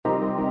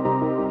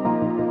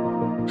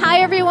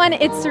everyone,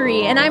 it's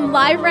Sari, and I'm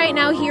live right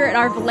now here at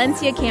our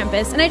Valencia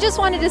campus. And I just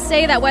wanted to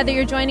say that whether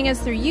you're joining us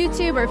through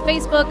YouTube or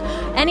Facebook,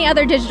 any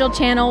other digital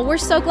channel, we're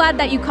so glad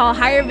that you call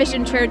Higher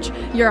Vision Church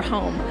your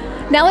home.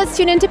 Now let's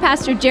tune into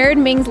Pastor Jared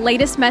Ming's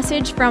latest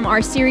message from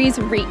our series,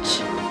 Reach.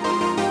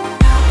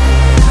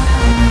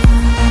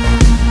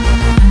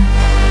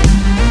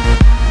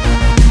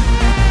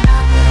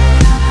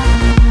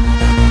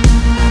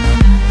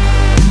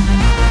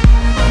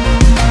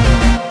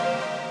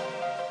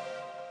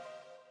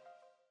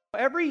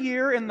 Every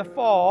year in the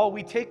fall,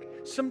 we take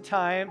some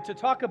time to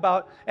talk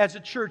about, as a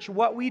church,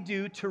 what we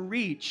do to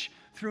reach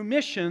through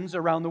missions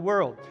around the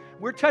world.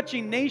 We're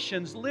touching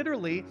nations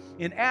literally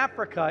in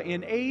Africa,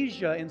 in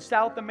Asia, in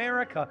South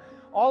America,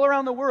 all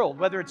around the world,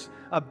 whether it's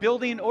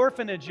building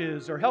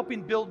orphanages or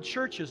helping build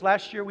churches.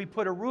 Last year, we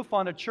put a roof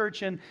on a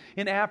church in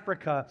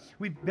Africa.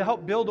 We've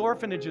helped build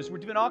orphanages. We're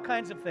doing all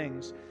kinds of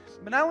things.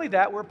 But not only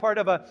that, we're part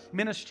of a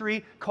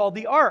ministry called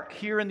the Ark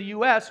here in the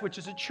U.S., which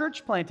is a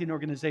church planting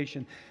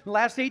organization. In the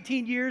last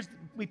 18 years,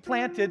 we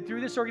planted,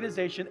 through this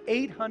organization,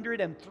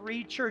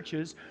 803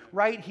 churches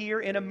right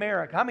here in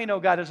America. How many know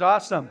God is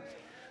awesome?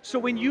 So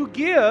when you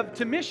give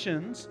to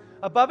missions,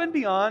 above and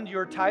beyond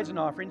your tithes and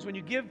offerings, when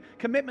you give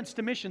commitments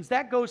to missions,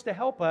 that goes to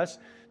help us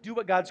do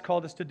what God's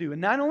called us to do. And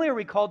not only are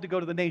we called to go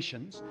to the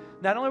nations,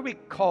 not only are we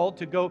called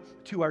to go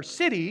to our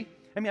city,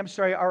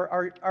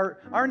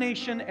 our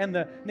nation and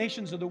the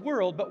nations of the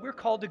world, but we're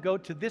called to go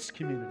to this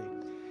community.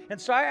 And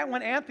so I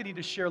want Anthony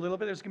to share a little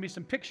bit. There's going to be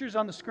some pictures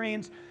on the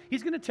screens.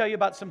 He's going to tell you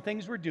about some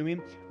things we're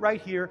doing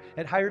right here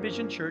at Higher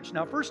Vision Church.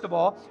 Now, first of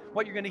all,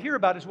 what you're going to hear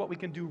about is what we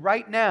can do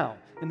right now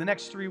in the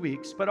next 3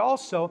 weeks, but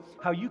also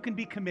how you can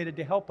be committed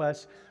to help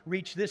us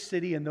reach this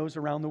city and those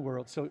around the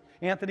world. So,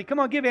 Anthony, come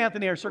on, give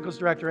Anthony, our Circles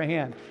Director, a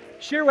hand.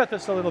 Share with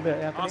us a little bit,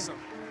 Anthony. Awesome.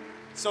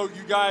 So,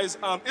 you guys,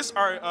 it's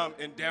our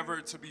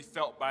endeavor to be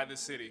felt by the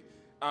city.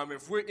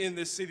 If we're in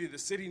this city, the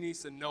city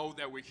needs to know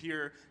that we're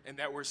here and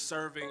that we're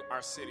serving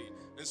our city.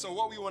 And so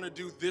what we want to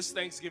do this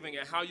Thanksgiving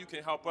and how you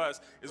can help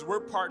us is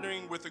we're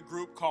partnering with a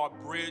group called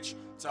Bridge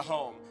to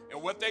Home.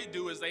 And what they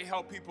do is they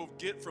help people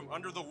get from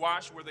under the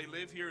wash where they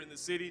live here in the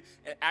city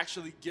and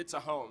actually get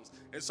to homes.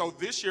 And so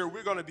this year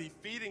we're going to be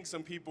feeding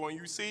some people. And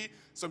you see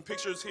some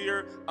pictures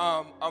here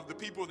of the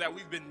people that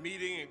we've been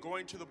meeting and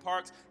going to the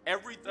parks.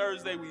 Every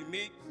Thursday we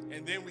meet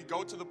and then we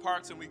go to the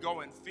parks and we go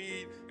and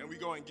feed and we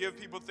go and give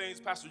people things.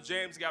 Pastor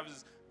James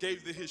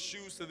gave his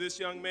shoes to this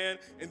young man.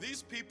 And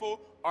these people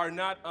are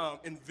not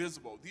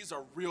invisible. These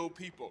are real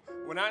people.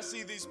 When I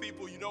see these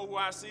people, you know who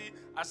I see?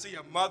 I see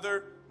a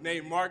mother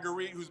named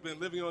Marguerite who's been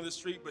living on the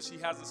street, but she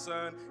has a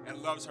son and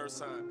loves her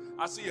son.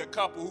 I see a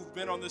couple who've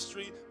been on the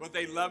street, but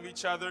they love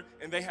each other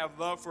and they have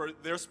love for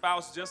their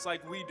spouse just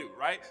like we do,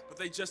 right? But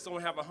they just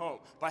don't have a home.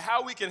 But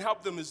how we can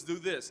help them is do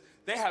this.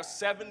 They have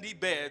 70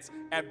 beds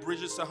at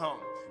Bridges to Home.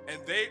 And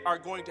they are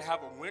going to have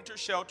a winter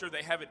shelter.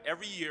 They have it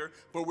every year,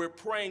 but we're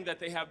praying that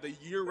they have the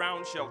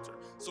year-round shelter.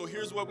 So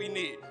here's what we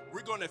need.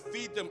 We're going to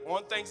feed them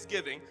on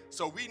Thanksgiving,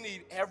 so we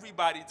need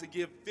everybody to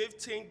give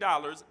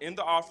 $15 in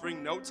the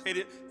offering,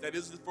 notated that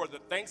is for the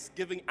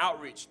Thanksgiving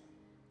outreach.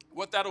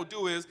 What that'll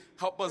do is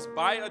help us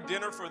buy a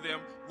dinner for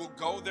them. We'll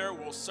go there,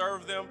 we'll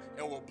serve them,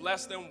 and we'll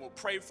bless them, we'll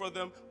pray for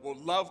them, we'll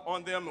love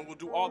on them, and we'll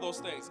do all those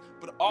things.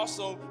 But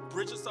also,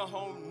 Bridges to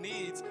Home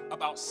needs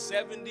about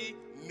 70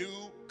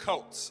 new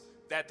coats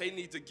that they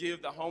need to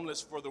give the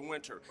homeless for the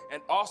winter.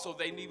 And also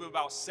they need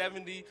about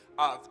 70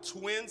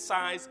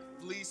 twin-size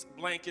fleece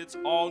blankets,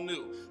 all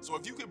new. So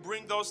if you could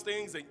bring those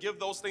things and give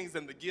those things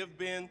in the give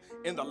bin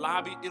in the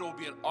lobby, it'll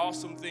be an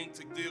awesome thing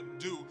to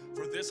do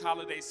for this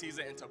holiday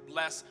season and to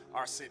bless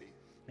our city.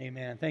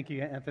 Amen. Thank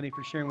you, Anthony,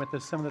 for sharing with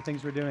us some of the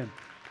things we're doing.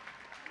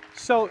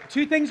 So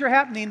 2 things are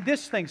happening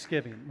this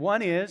Thanksgiving.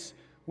 One is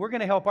we're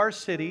going to help our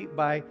city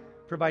by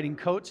providing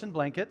coats and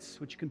blankets,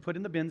 which you can put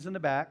in the bins in the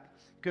back.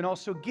 You can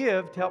also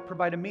give to help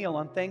provide a meal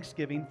on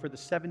Thanksgiving for the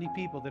 70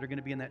 people that are going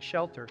to be in that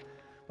shelter.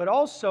 But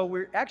also,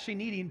 we're actually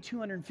needing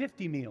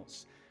 250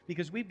 meals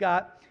because we've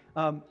got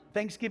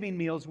Thanksgiving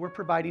meals we're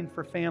providing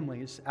for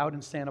families out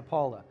in Santa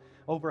Paula.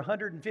 Over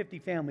 150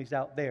 families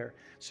out there.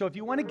 So if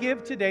you want to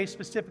give today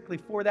specifically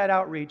for that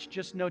outreach,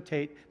 just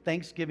notate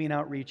Thanksgiving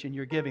outreach in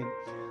your giving.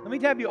 Let me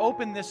have you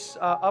open this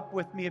up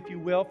with me, if you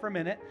will, for a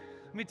minute.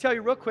 Let me tell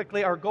you real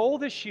quickly, our goal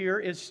this year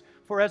is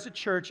for, as a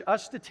church,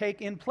 us to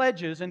take in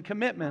pledges and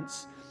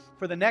commitments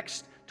for the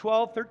next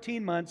 12,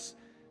 13 months,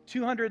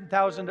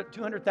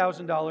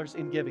 $200,000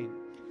 in giving.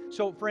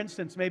 So, for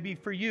instance, maybe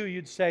for you,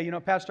 you'd say,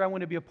 Pastor, I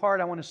want to be a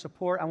part, I want to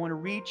support, I want to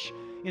reach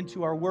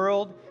into our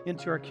world,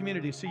 into our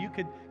community. So you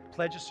could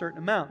pledge a certain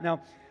amount.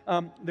 Now,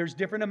 there's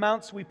different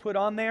amounts we put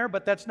on there,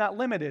 but that's not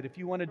limited. If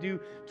you want to do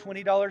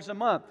 $20 a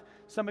month,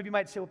 some of you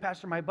might say, well,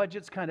 Pastor, my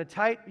budget's kind of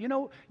tight.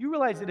 You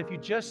realize that if you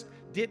just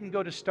didn't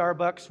go to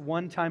Starbucks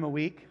one time a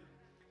week,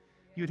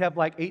 you'd have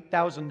like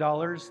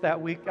 $8,000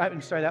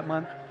 that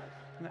month.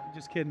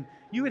 Just kidding.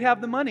 You would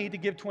have the money to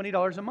give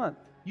 $20 a month.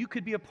 You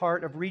could be a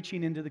part of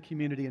reaching into the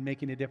community and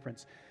making a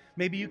difference.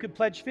 Maybe you could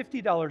pledge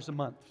 $50 a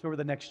month over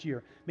the next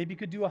year. Maybe you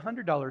could do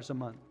 $100 a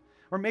month.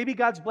 Or maybe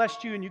God's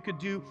blessed you and you could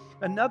do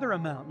another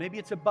amount. Maybe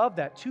it's above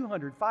that,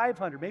 200,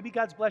 500. Maybe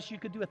God's blessed you, you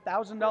could do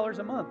 $1,000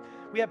 a month.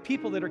 We have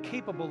people that are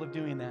capable of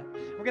doing that.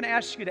 We're going to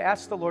ask you to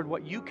ask the Lord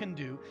what you can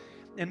do.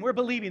 And we're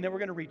believing that we're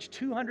going to reach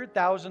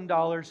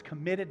 $200,000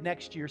 committed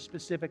next year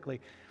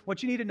specifically.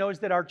 What you need to know is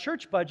that our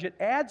church budget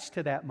adds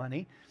to that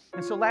money.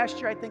 And so last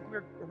year, I think we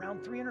were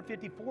around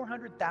 $350,000,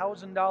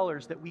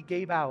 $400,000 that we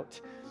gave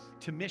out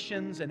to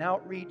missions and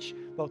outreach,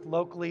 both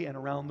locally and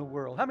around the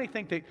world. How many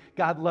think that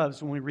God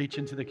loves when we reach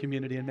into the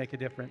community and make a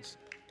difference?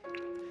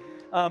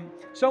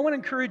 So I want to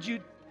encourage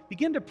you,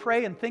 begin to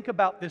pray and think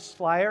about this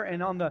flyer.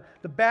 And on the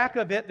back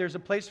of it, there's a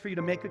place for you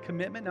to make a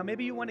commitment. Now,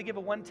 maybe you want to give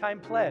a one-time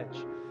pledge.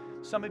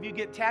 Some of you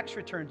get tax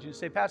returns. You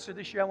say, Pastor,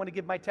 this year I want to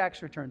give my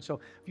tax return.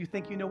 So if you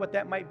think you know what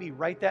that might be,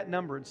 write that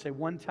number and say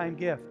one-time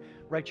gift.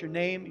 Write your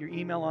name, your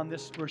email on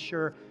this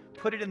brochure.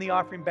 Put it in the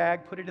offering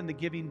bag. Put it in the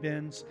giving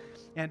bins.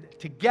 And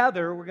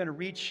together we're going to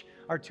reach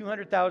our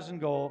 200,000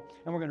 goal,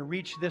 and we're going to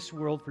reach this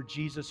world for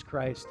Jesus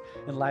Christ,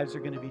 and lives are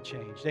going to be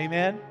changed.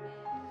 Amen?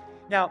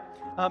 Now,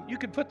 you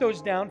can put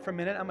those down for a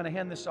minute. I'm going to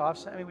hand this off.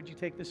 Sammy, would you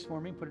take this for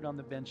me? Put it on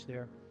the bench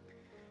there.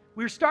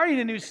 We're starting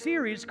a new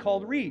series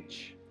called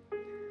Reach.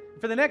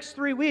 For the next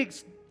 3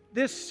 weeks,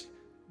 this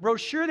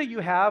brochure that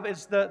you have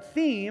is the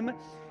theme.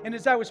 And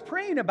as I was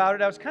praying about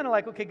it, I was kind of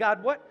like, okay,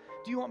 God, what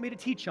do you want me to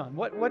teach on?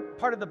 What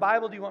part of the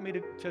Bible do you want me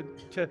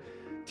to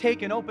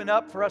take and open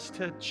up for us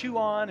to chew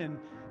on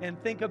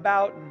and think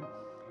about?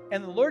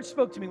 And the Lord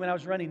spoke to me when I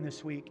was running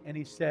this week, and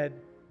He said,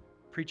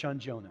 preach on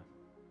Jonah.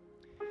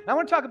 I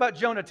want to talk about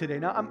Jonah today.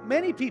 Now,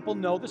 many people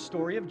know the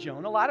story of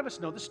Jonah. A lot of us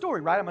know the story,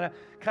 right? I'm going to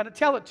kind of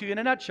tell it to you in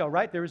a nutshell,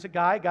 right? There was a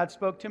guy, God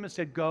spoke to him and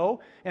said, go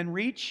and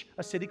reach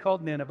a city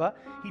called Nineveh.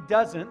 He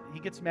doesn't. He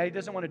gets mad. He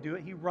doesn't want to do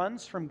it. He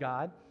runs from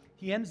God.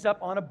 He ends up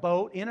on a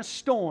boat in a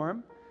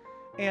storm,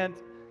 and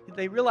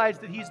they realize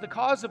that he's the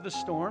cause of the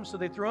storm, so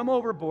they throw him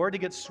overboard. He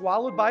gets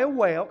swallowed by a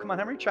whale. Come on,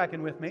 how many are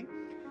tracking with me?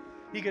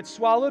 He gets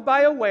swallowed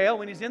by a whale.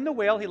 When he's in the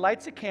whale, he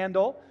lights a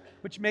candle,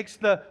 which makes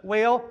the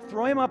whale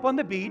throw him up on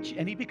the beach,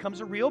 and he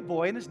becomes a real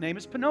boy, and his name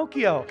is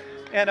Pinocchio.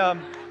 And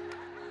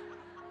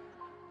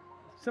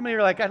some of you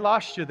are like, I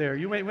lost you there.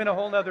 You went a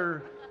whole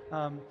nother...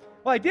 well,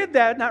 I did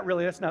that. Not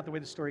really. That's not the way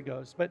the story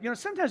goes. But,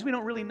 sometimes we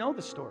don't really know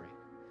the story.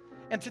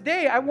 And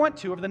today, I want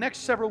to, over the next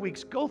several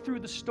weeks, go through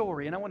the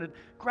story, and I want to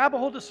grab a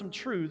hold of some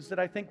truths that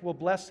I think will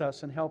bless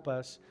us and help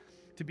us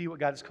to be what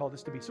God has called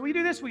us to be. So will you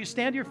do this? Will you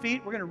stand to your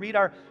feet? We're going to read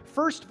our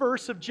first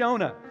verse of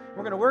Jonah.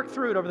 We're going to work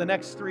through it over the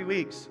next 3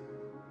 weeks.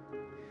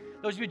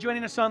 Those of you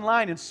joining us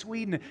online in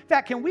Sweden. In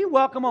fact, can we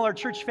welcome all our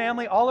church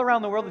family all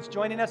around the world that's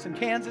joining us in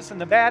Kansas and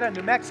Nevada and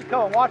New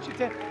Mexico and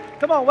Washington?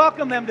 Come on,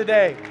 welcome them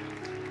today.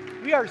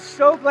 We are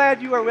so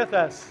glad you are with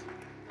us.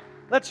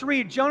 Let's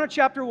read Jonah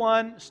chapter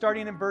 1,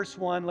 starting in verse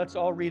 1. Let's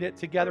all read it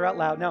together out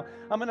loud. Now,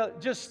 I'm going to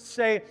just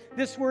say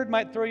this word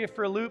might throw you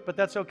for a loop, but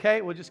that's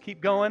okay. We'll just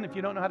keep going. If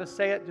you don't know how to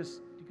say it, you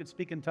could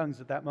speak in tongues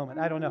at that moment.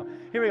 I don't know.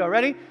 Here we go.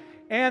 Ready?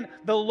 And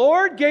the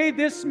Lord gave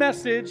this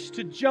message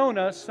to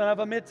Jonah, son of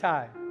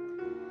Amittai.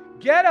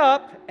 Get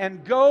up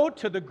and go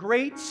to the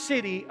great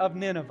city of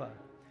Nineveh.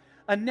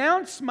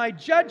 Announce my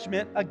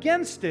judgment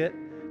against it,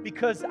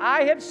 because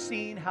I have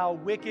seen how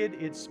wicked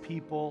its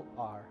people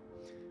are.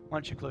 Why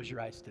don't you close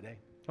your eyes today?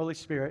 Holy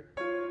Spirit,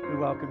 we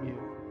welcome you.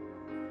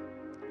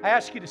 I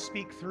ask you to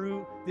speak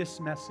through this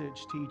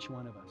message to each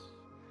one of us,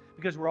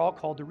 because we're all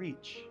called to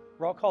reach.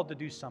 We're all called to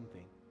do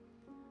something.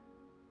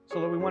 So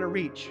Lord, we want to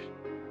reach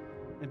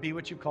and be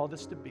what you've called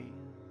us to be.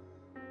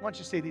 Why don't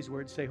you say these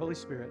words? Say, Holy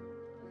Spirit,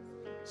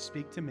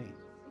 speak to me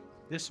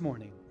this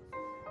morning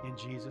in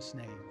Jesus'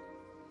 name.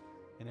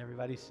 And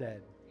everybody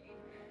said,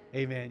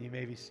 Amen. You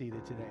may be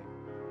seated today.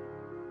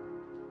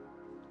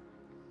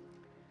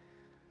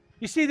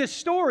 You see, this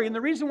story, and the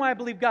reason why I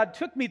believe God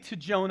took me to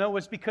Jonah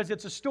was because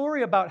it's a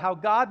story about how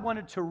God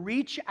wanted to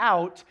reach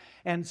out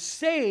and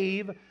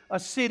save a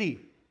city.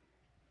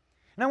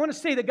 And I want to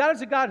say that God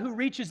is a God who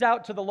reaches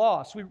out to the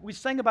lost. We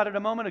sang about it a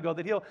moment ago,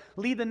 that He'll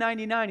leave the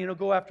 99 and He'll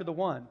go after the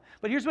one.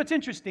 But here's what's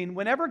interesting.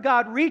 Whenever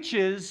God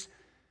reaches,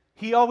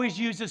 He always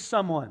uses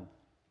someone.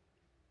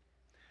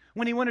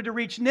 When He wanted to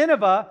reach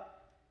Nineveh,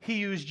 He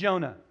used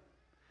Jonah.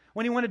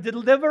 When He wanted to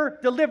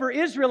deliver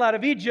Israel out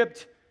of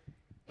Egypt,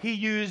 He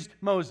used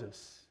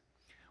Moses.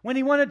 When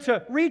He wanted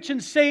to reach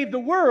and save the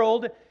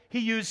world, He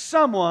used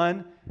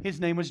someone. His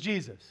name was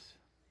Jesus.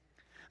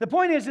 The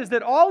point is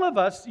that all of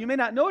us, you may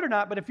not know it or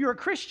not, but if you're a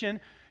Christian,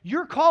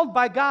 you're called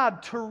by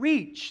God to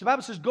reach. The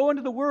Bible says, go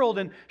into the world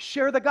and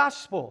share the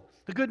gospel,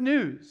 the good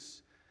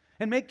news,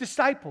 and make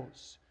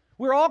disciples.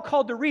 We're all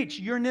called to reach.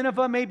 Your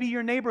Nineveh may be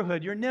your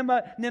neighborhood. Your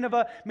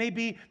Nineveh may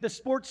be the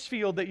sports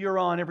field that you're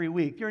on every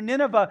week. Your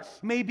Nineveh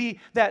may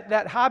be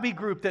that hobby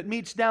group that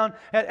meets down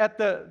at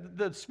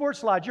the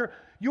sports lodge.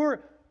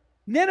 Your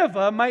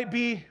Nineveh might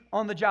be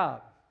on the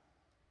job.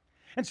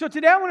 And so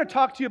today I want to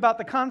talk to you about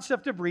the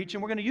concept of reach,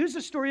 and we're going to use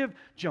the story of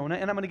Jonah,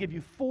 and I'm going to give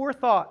you 4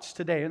 thoughts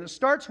today. And it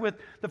starts with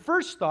the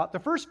first thought, the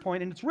first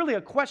point, and it's really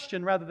a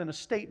question rather than a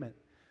statement.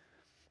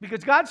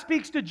 Because God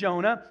speaks to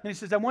Jonah, and he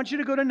says, I want you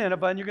to go to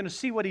Nineveh, and you're going to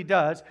see what he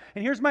does.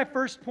 And here's my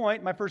first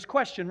point, my first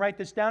question. Write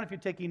this down if you're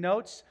taking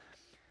notes.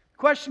 The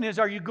question is,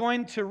 are you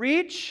going to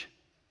reach,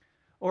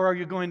 or are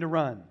you going to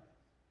run?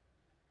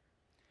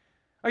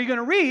 Are you going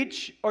to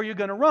reach, or are you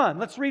going to run?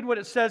 Let's read what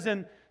it says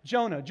in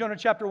Jonah. Jonah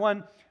chapter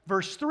 1,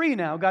 verse 3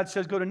 now. God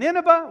says, go to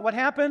Nineveh. What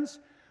happens?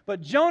 But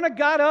Jonah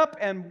got up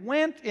and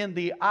went in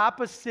the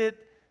opposite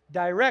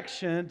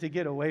direction to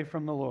get away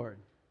from the Lord.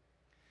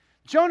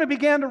 Jonah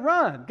began to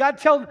run. God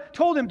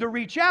told him to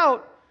reach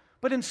out,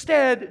 but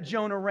instead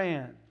Jonah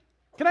ran.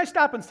 Can I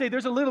stop and say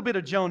there's a little bit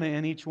of Jonah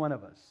in each one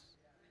of us?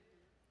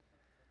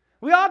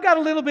 We all got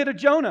a little bit of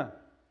Jonah.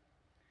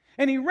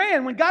 And he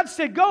ran. When God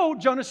said go,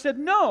 Jonah said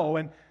no.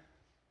 And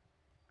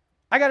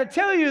I got to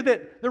tell you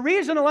that the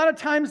reason a lot of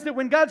times that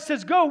when God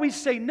says go, we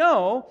say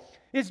no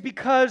is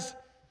because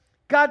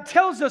God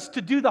tells us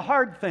to do the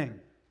hard thing.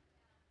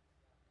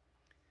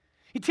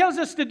 He tells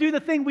us to do the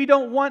thing we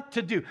don't want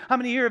to do. How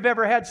many here have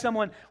ever had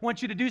someone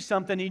want you to do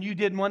something and you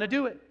didn't want to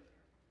do it?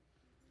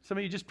 Some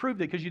of you just proved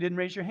it because you didn't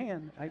raise your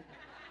hand. I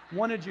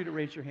wanted you to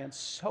raise your hand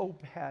so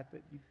bad,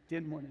 but you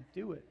didn't want to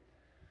do it.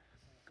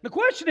 The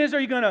question is, are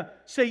you going to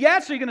say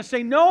yes? Are you going to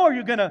say no? Are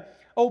you going to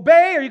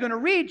obey? Are you going to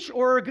reach?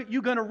 Or are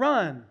you going to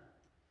run?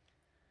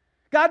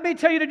 God may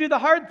tell you to do the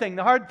hard thing.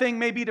 The hard thing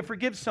may be to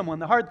forgive someone.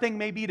 The hard thing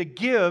may be to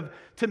give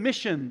to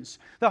missions.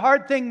 The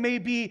hard thing may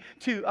be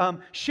to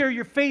share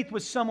your faith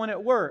with someone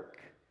at work.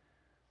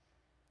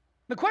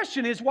 The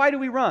question is, why do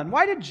we run?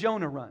 Why did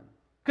Jonah run?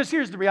 Because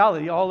here's the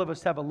reality. All of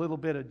us have a little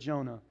bit of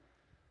Jonah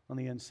on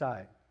the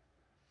inside.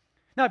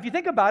 Now, if you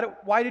think about it,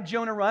 why did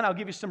Jonah run? I'll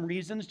give you some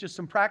reasons, just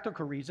some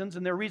practical reasons,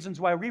 and there are reasons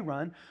why we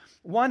run.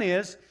 One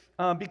is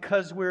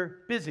because we're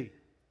busy.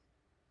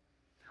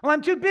 Well,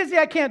 I'm too busy.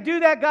 I can't do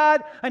that,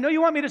 God. I know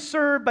you want me to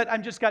serve, but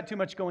I've just got too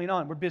much going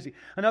on. We're busy.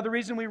 Another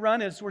reason we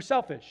run is we're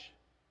selfish,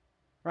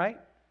 right?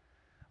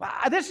 Well,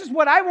 this is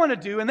what I want to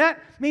do, and that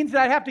means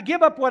that I have to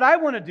give up what I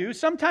want to do.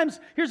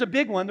 Sometimes, here's a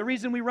big one. The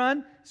reason we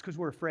run is because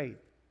we're afraid.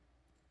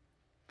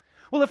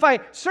 Well, if I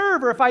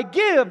serve or if I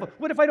give,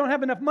 what if I don't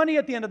have enough money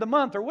at the end of the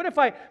month? Or what if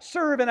I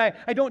serve and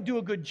I don't do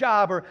a good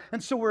job?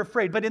 And so we're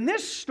afraid. But in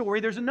this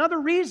story, there's another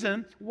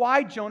reason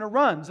why Jonah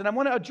runs. And I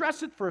want to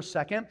address it for a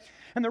second.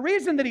 And the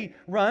reason that he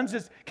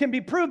runs can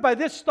be proved by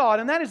this thought,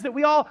 and that is that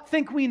we all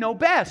think we know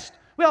best.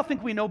 We all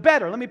think we know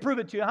better. Let me prove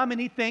it to you. How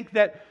many think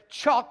that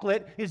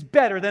chocolate is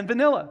better than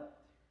vanilla?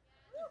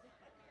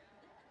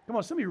 Come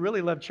on, some of you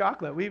really love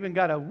chocolate. We even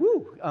got a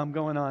woo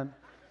going on.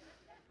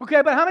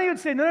 Okay, but how many would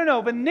say,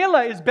 no,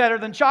 vanilla is better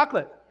than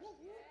chocolate?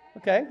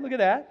 Okay, look at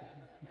that.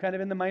 I'm kind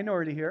of in the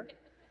minority here.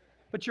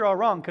 But you're all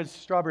wrong because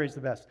strawberry's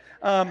the best.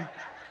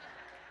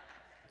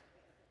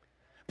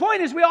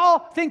 Point is, we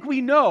all think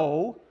we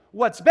know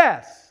what's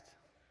best.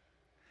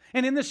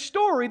 And in this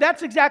story,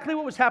 that's exactly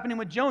what was happening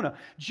with Jonah.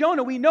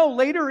 Jonah, we know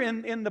later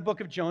in the book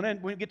of Jonah,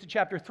 and when we get to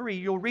chapter 3,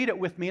 you'll read it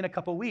with me in a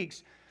couple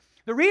weeks.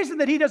 The reason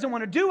that he doesn't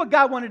want to do what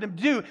God wanted him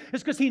to do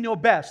is because he knew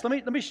best.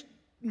 Let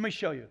me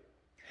show you.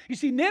 You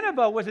see,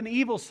 Nineveh was an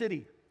evil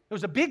city. It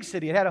was a big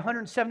city. It had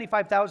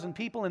 175,000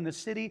 people in the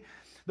city.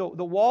 The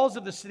walls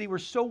of the city were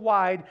so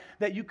wide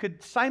that you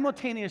could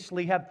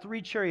simultaneously have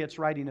 3 chariots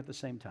riding at the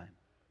same time.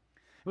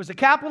 It was the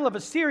capital of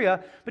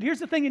Assyria, but here's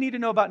the thing you need to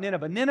know about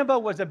Nineveh. Nineveh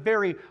was a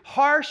very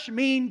harsh,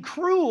 mean,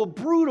 cruel,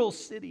 brutal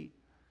city.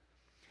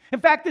 In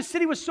fact, this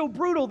city was so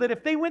brutal that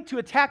if they went to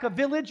attack a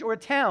village or a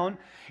town,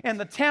 and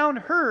the town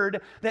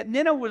heard that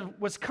Nineveh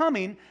was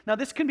coming, now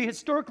this can be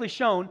historically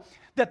shown,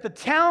 that the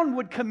town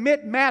would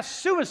commit mass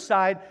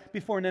suicide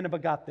before Nineveh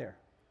got there.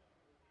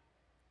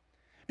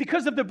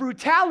 Because of the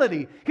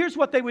brutality, here's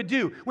what they would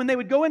do. When they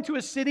would go into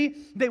a city,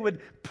 they would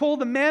pull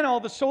the men, all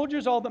the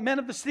soldiers, all the men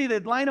of the city,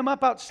 they'd line them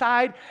up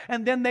outside,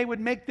 and then they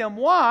would make them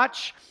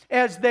watch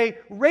as they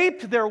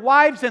raped their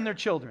wives and their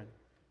children.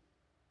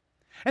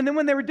 And then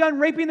when they were done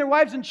raping their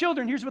wives and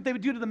children, here's what they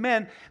would do to the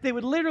men. They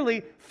would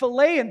literally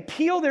fillet and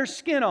peel their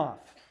skin off.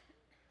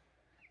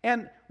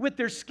 And with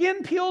their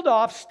skin peeled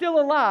off, still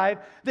alive,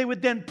 they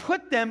would then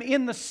put them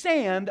in the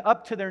sand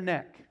up to their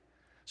neck.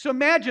 So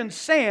imagine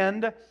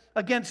sand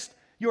against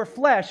your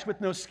flesh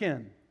with no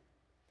skin.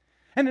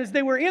 And as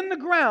they were in the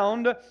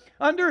ground,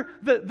 under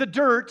the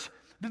dirt,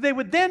 they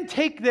would then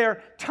take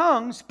their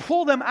tongues,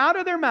 pull them out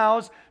of their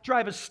mouths,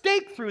 drive a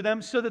stake through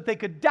them so that they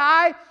could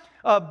die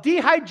of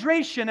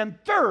dehydration and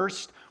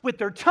thirst with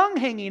their tongue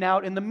hanging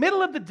out in the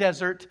middle of the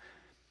desert,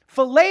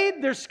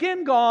 filleted, their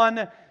skin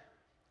gone,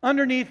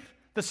 underneath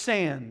the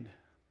sand.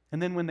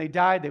 And then when they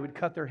died, they would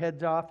cut their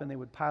heads off and they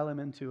would pile them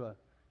into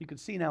you could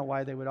see now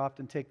why they would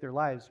often take their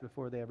lives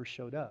before they ever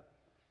showed up.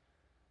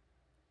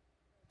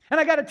 And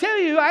I got to tell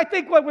you, I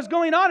think what was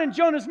going on in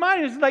Jonah's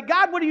mind is like,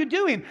 God, what are you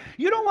doing?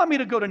 You don't want me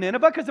to go to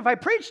Nineveh because if I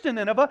preach to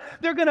Nineveh,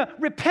 they're going to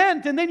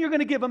repent and then you're going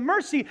to give them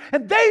mercy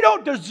and they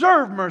don't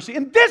deserve mercy.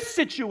 In this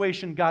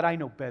situation, God, I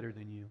know better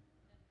than you.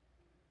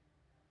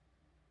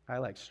 I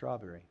like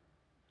strawberry.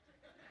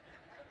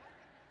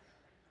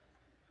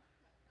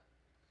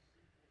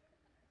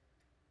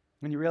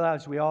 When you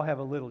realize we all have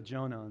a little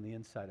Jonah on the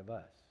inside of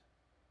us.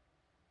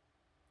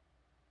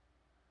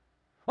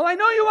 Well, I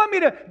know you want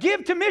me to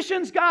give to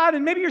missions, God,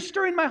 and maybe you're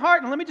stirring my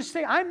heart. And let me just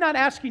say, I'm not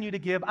asking you to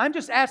give. I'm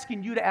just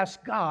asking you to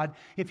ask God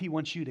if He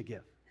wants you to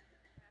give.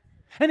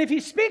 And if He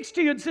speaks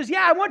to you and says,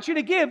 yeah, I want you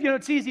to give,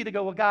 it's easy to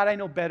go, well, God, I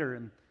know better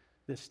in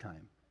this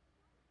time.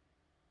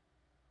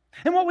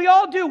 And what we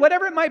all do,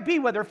 whatever it might be,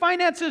 whether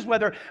finances,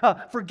 whether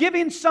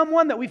forgiving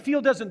someone that we feel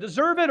doesn't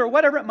deserve it, or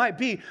whatever it might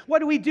be,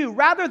 what do?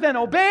 Rather than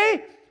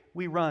obey,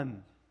 we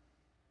run.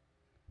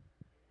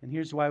 And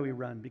here's why we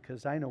run,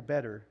 because I know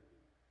better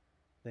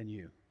than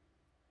you.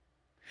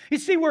 You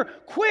see, we're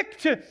quick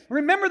to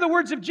remember the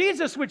words of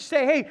Jesus, which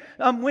say, hey,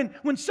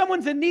 when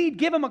someone's in need,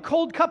 give them a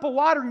cold cup of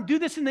water and do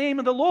this in the name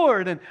of the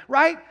Lord, and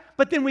right?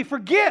 But then we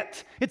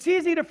forget. It's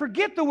easy to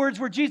forget the words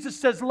where Jesus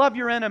says, love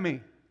your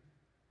enemy.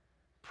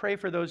 Pray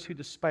for those who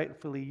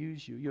despitefully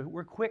use you.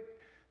 We're quick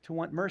to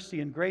want mercy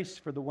and grace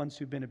for the ones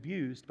who've been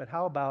abused, but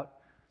how about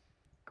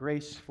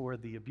grace for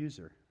the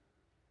abuser?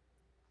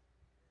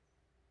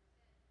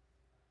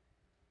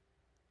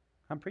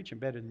 I'm preaching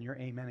better than you're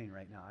amening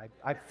right now.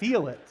 I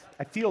feel it.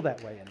 I feel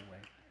that way anyway.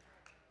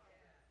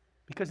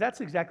 Because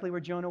that's exactly where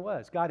Jonah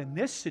was. God, in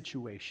this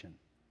situation,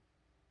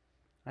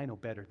 I know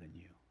better than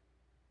you.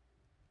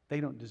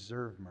 They don't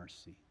deserve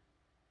mercy.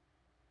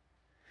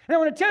 And I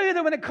want to tell you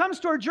that when it comes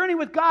to our journey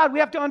with God, we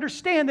have to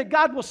understand that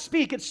God will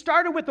speak. It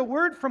started with a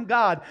word from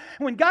God.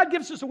 And when God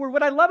gives us a word,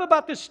 what I love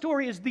about this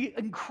story is the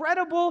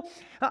incredible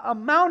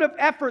amount of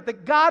effort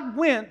that God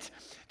went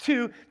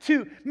to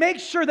make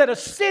sure that a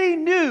city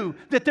knew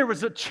that there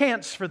was a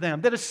chance for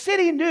them, that a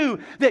city knew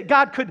that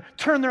God could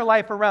turn their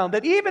life around,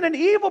 that even an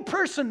evil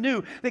person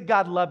knew that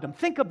God loved them.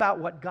 Think about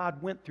what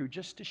God went through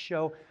just to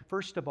show,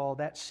 first of all,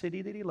 that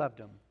city that He loved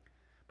them.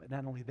 But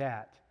not only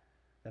that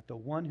the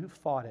one who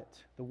fought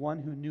it, the one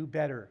who knew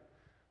better,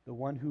 the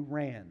one who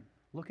ran,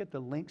 look at the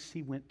lengths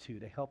He went to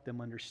help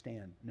them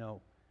understand,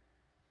 no,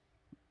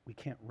 we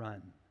can't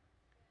run.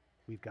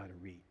 We've got to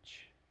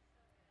reach.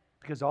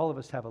 Because all of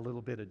us have a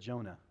little bit of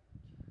Jonah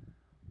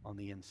on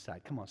the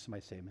inside. Come on,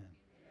 somebody say amen.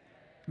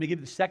 Let me give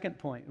you the second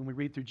point when we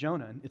read through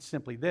Jonah, and it's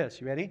simply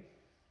this. You ready?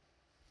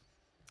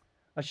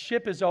 A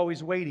ship is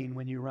always waiting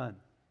when you run.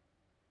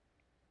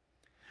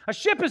 A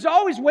ship is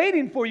always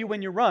waiting for you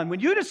when you run. When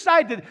you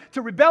decide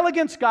to rebel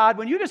against God,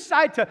 when you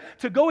decide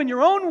to go in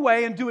your own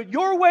way and do it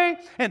your way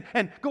and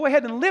go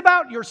ahead and live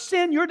out your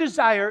sin, your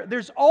desire,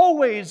 there's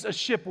always a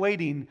ship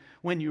waiting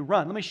when you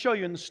run. Let me show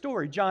you in the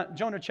story.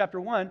 Jonah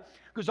chapter 1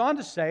 goes on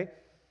to say,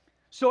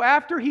 so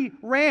after he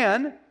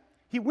ran,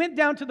 he went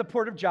down to the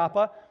port of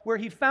Joppa where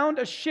he found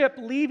a ship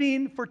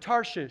leaving for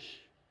Tarshish.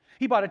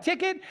 He bought a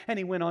ticket and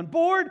he went on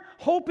board,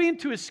 hoping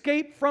to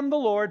escape from the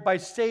Lord by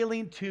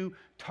sailing to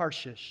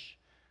Tarshish.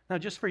 Now,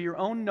 just for your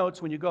own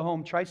notes, when you go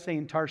home, try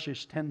saying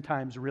Tarshish 10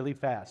 times really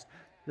fast.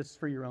 This is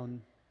for your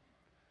own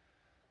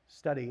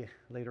study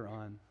later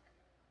on.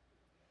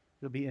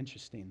 It'll be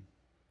interesting.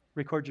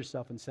 Record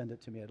yourself and send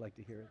it to me. I'd like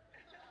to hear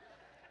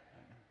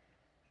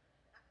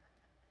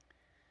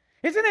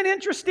it. Isn't it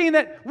interesting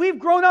that we've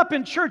grown up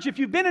in church, if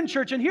you've been in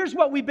church, and here's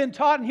what we've been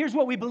taught and here's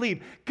what we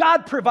believe.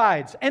 God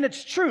provides, and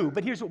it's true,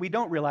 but here's what we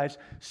don't realize.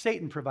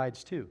 Satan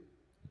provides too.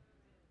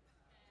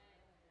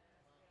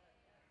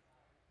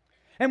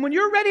 And when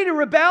you're ready to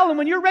rebel and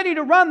when you're ready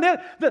to run,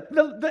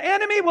 the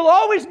enemy will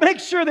always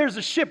make sure there's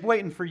a ship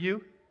waiting for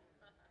you.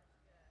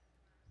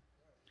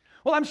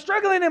 Well, I'm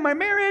struggling in my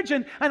marriage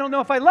and I don't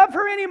know if I love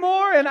her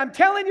anymore. And I'm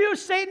telling you,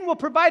 Satan will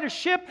provide a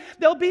ship.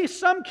 There'll be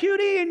some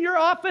cutie in your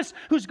office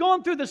who's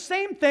going through the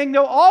same thing.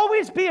 There'll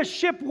always be a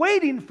ship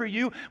waiting for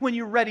you when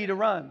you're ready to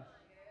run.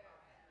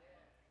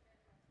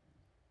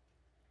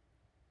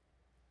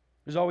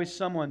 There's always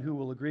someone who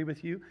will agree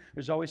with you.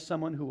 There's always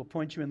someone who will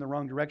point you in the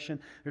wrong direction.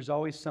 There's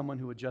always someone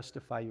who will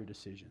justify your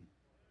decision.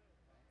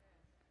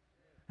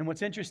 And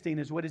what's interesting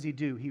is, what does he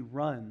do? He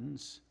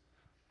runs.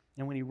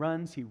 And when he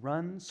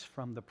runs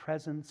from the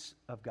presence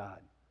of God.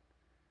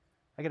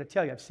 I got to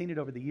tell you, I've seen it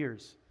over the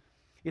years.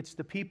 It's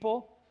the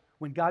people,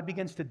 when God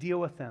begins to deal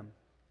with them,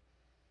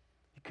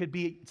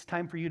 it's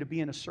time for you to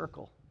be in a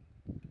circle.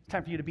 It's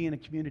time for you to be in a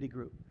community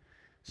group.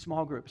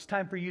 Small group. It's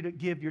time for you to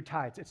give your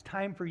tithes. It's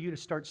time for you to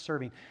start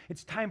serving.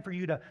 It's time for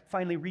you to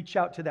finally reach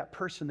out to that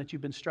person that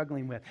you've been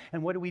struggling with.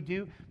 And what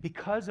do?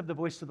 Because of the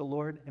voice of the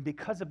Lord and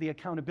because of the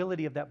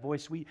accountability of that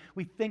voice, we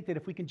think that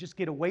if we can just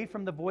get away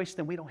from the voice,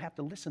 then we don't have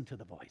to listen to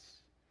the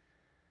voice.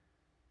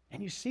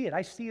 And you see it.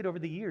 I see it over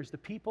the years. The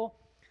people,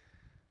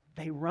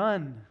 they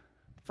run.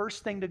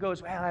 First thing to go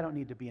is, well, I don't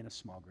need to be in a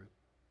small group.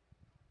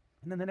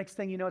 And then the next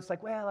thing you know, it's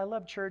like, well, I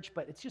love church,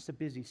 but it's just a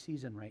busy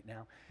season right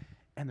now.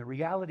 And the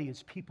reality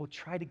is people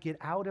try to get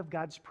out of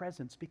God's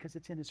presence because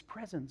it's in His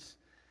presence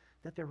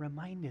that they're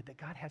reminded that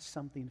God has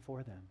something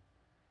for them.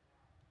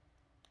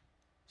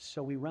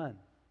 So we run.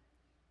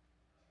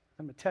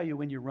 I'm going to tell you,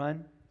 when you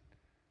run,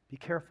 be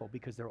careful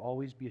because there'll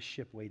always be a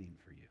ship waiting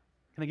for you.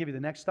 Can I give you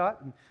the next thought?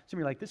 And some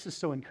of you are like, this is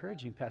so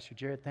encouraging, Pastor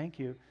Jared. Thank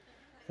you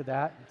for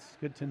that. It's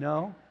good to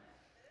know.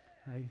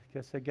 I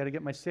guess I got to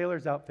get my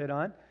sailor's outfit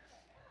on.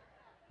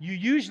 You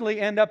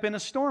usually end up in a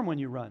storm when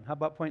you run. How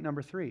about point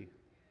number 3?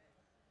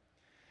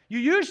 You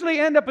usually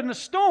end up in a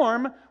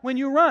storm when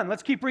you run.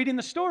 Let's keep reading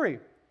the story.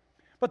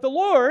 But the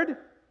Lord,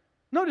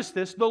 notice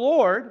this, the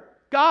Lord,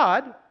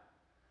 God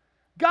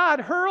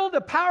hurled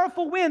a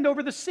powerful wind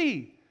over the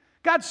sea.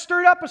 God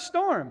stirred up a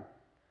storm,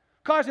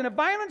 causing a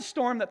violent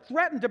storm that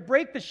threatened to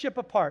break the ship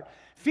apart.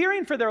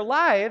 Fearing for their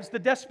lives, the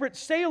desperate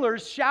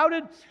sailors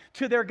shouted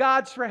to their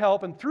gods for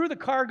help and threw the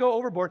cargo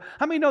overboard.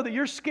 How many know that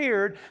you're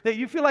scared, that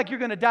you feel like you're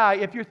going to die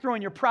if you're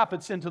throwing your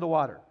profits into the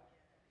water?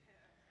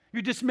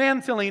 You're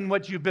dismantling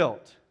what you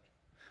built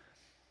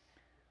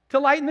to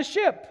lighten the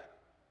ship.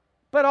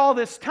 But all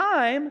this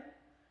time,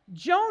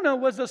 Jonah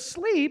was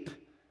asleep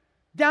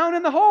down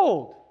in the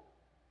hold.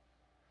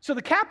 So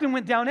the captain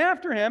went down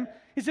after him.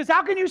 He says,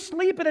 "How can you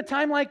sleep at a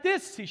time like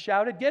this?" He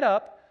shouted, "Get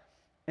up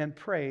and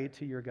pray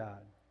to your God."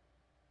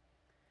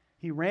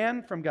 He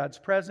ran from God's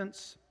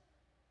presence.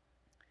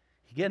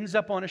 He ends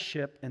up on a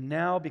ship, and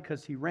now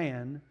because he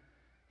ran,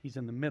 he's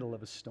in the middle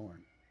of a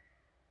storm.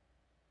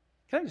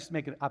 Can I just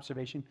make an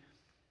observation?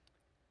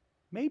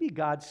 Maybe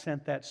God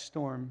sent that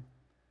storm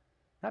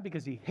not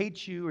because he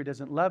hates you or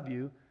doesn't love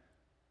you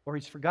or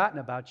he's forgotten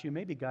about you.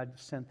 Maybe God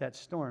sent that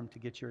storm to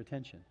get your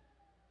attention.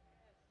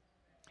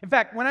 In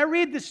fact, when I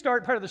read this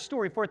part of the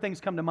story, 4 things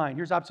come to mind.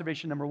 Here's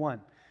observation number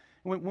 1.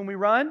 When we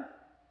run,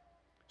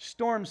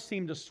 storms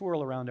seem to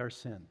swirl around our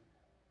sin.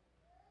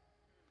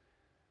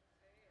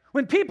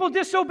 When people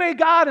disobey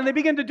God and they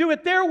begin to do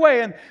it their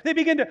way and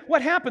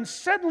what happens?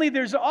 Suddenly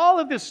there's all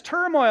of this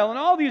turmoil and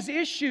all these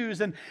issues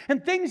and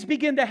things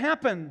begin to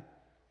happen.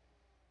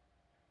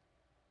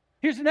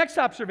 Here's the next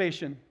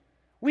observation.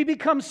 We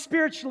become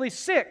spiritually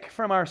sick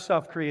from our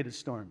self-created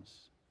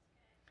storms.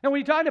 Now, what are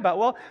you talking about?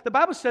 Well, the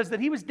Bible says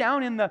that he was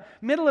down in the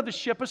middle of the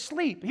ship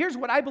asleep. Here's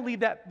what I believe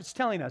that was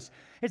telling us,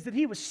 is that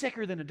he was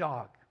sicker than a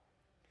dog.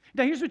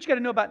 Now, here's what you got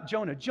to know about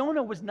Jonah.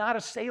 Jonah was not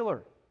a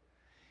sailor.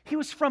 He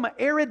was from an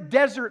arid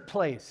desert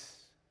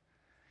place.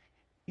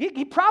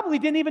 He probably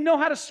didn't even know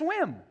how to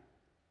swim.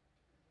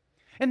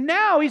 And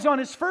now he's on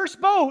his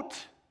first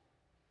boat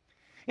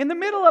in the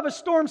middle of a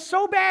storm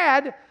so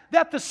bad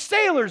that the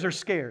sailors are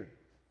scared.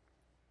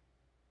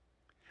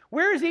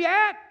 Where is he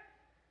at?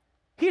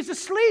 He's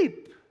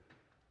asleep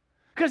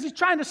because he's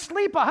trying to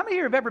sleep. How many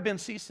here have ever been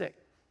seasick?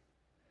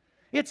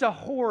 It's a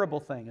horrible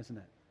thing, isn't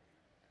it?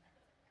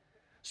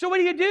 So what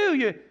do?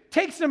 You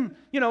take some,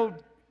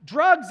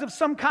 drugs of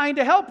some kind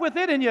to help with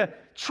it, and you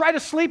try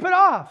to sleep it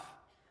off.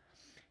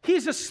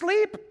 He's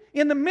asleep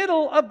in the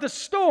middle of the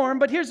storm,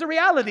 but here's the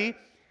reality.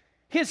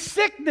 His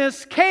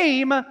sickness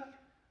came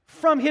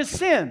from his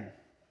sin.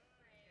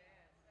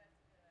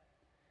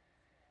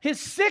 His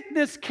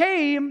sickness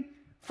came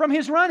from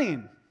his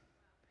running.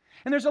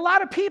 And there's a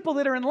lot of people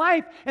that are in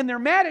life and they're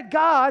mad at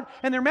God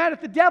and they're mad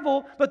at the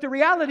devil, but the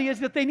reality is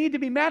that they need to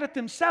be mad at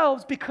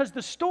themselves because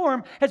the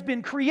storm has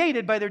been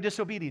created by their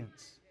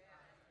disobedience.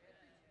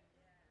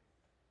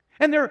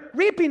 And they're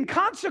reaping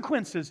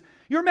consequences.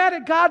 You're mad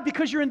at God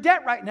because you're in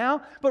debt right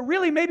now, but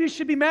really maybe you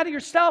should be mad at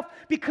yourself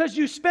because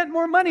you spent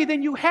more money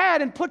than you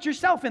had and put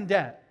yourself in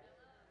debt.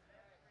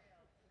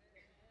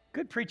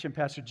 Good preaching,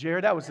 Pastor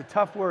Jared. That was a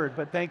tough word,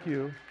 but thank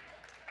you.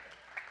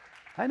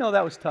 I know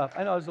that was tough.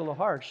 I know it was a little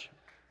harsh.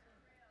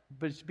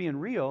 But it's being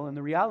real, and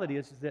the reality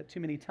is that too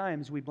many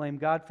times we blame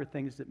God for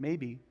things that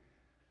maybe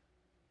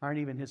aren't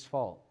even His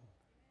fault.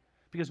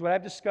 Because what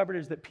I've discovered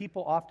is that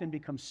people often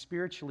become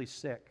spiritually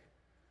sick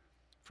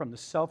from the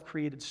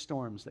self-created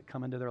storms that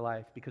come into their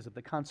life because of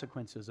the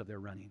consequences of their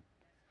running.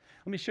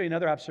 Let me show you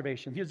another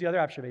observation. Here's the other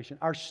observation.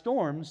 Our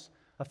storms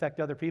affect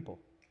other people.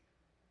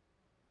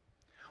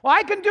 Well,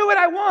 I can do what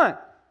I want.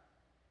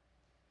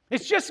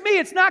 It's just me.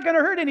 It's not going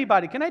to hurt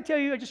anybody. Can I tell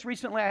you, just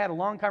recently I had a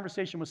long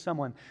conversation with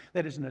someone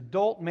that is an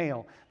adult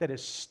male that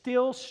is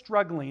still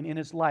struggling in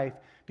his life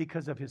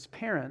because of his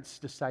parents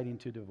deciding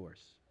to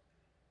divorce.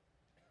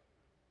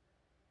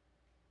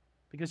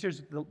 Because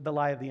here's the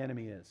lie of the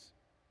enemy is,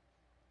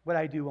 what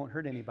I do won't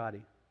hurt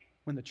anybody.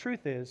 When the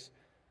truth is,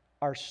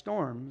 our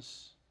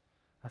storms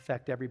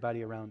affect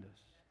everybody around us.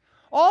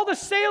 All the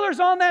sailors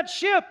on that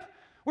ship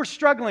were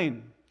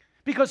struggling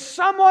because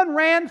someone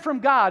ran from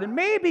God. And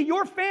maybe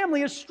your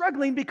family is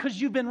struggling because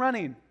you've been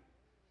running.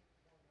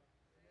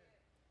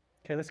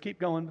 Okay, let's keep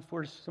going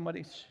before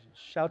somebody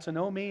shouts an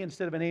 "oh me"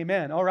 instead of an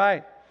amen. All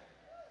right.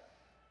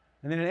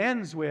 And then it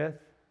ends with,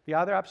 the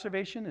other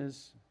observation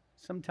is,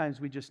 sometimes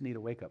we just need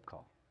a wake-up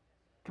call.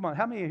 Come on,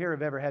 how many of you here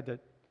have ever had to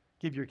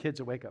give your kids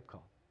a wake-up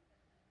call?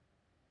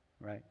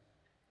 Right?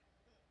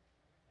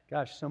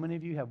 Gosh, so many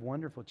of you have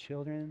wonderful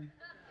children.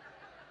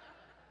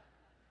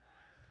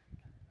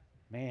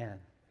 Man.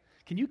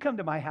 Can you come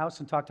to my house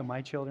and talk to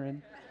my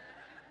children?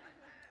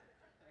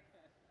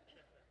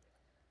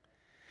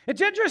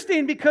 It's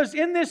interesting because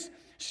in this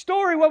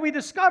story, what we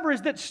discover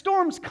is that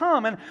storms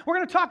come, and we're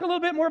going to talk a little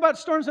bit more about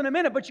storms in a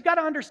minute, but you got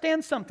to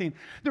understand something.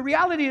 The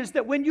reality is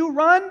that when you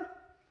run,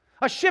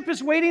 a ship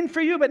is waiting for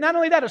you, but not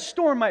only that, a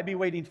storm might be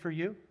waiting for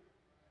you.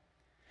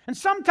 And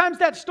sometimes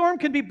that storm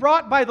can be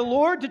brought by the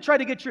Lord to try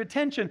to get your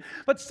attention.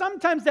 But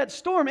sometimes that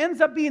storm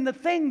ends up being the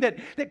thing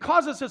that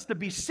causes us to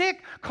be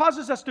sick,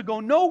 causes us to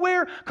go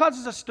nowhere,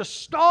 causes us to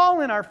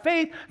stall in our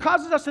faith,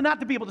 causes us to not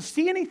to be able to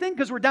see anything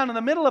because we're down in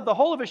the middle of the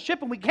hull of a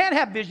ship and we can't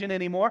have vision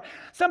anymore.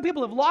 Some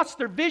people have lost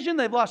their vision,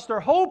 they've lost their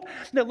hope,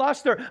 they've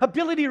lost their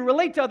ability to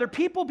relate to other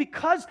people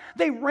because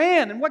they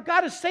ran. And what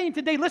God is saying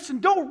today, listen,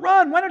 don't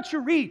run. Why don't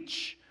you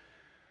reach?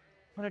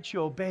 Why don't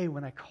you obey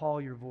when I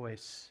call your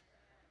voice?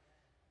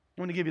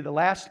 I want to give you the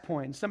last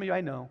point. And some of you,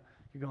 I know,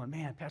 you're going,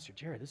 man, Pastor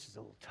Jared, this is a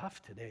little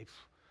tough today.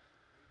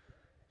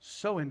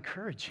 So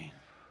encouraging.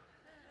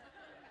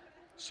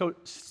 So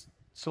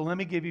let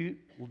me give you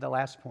the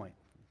last point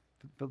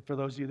for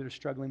those of you that are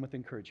struggling with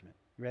encouragement.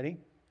 You ready?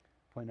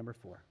 Point number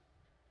 4.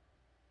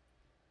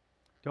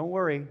 Don't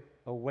worry,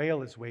 a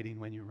whale is waiting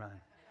when you run.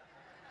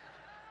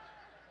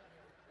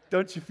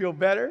 Don't you feel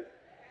better?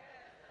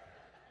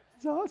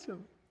 It's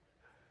awesome.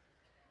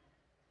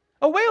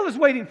 A whale is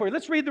waiting for you.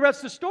 Let's read the rest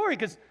of the story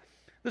because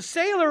the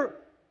sailor,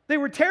 they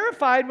were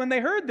terrified when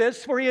they heard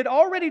this, for he had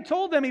already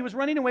told them he was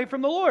running away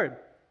from the Lord.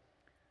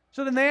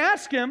 So then they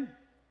asked him,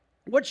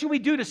 what should we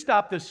do to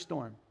stop this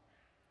storm?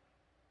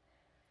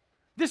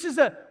 This is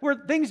where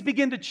things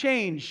begin to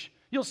change.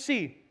 You'll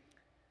see.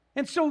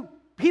 And so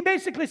he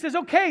basically says,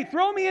 okay,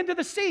 throw me into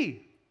the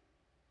sea.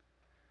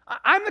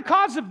 I'm the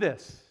cause of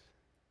this.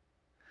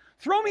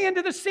 Throw me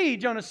into the sea,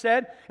 Jonah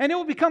said, and it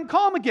will become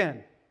calm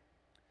again.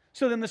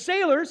 So then the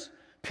sailors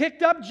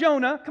picked up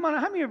Jonah. Come on, how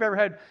many of you have ever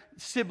had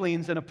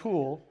siblings in a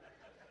pool?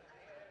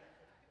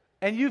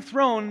 And you've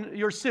thrown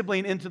your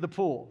sibling into the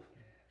pool.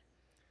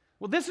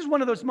 Well, this is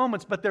one of those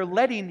moments, but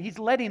he's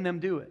letting them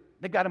do it.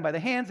 They've got him by the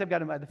hands, they've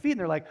got him by the feet, and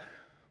they're like,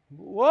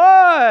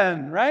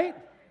 one, right?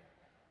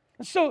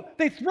 And so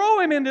they throw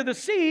him into the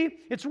sea,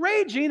 it's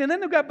raging, and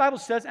then the Bible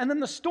says, and then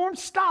the storm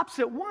stops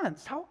at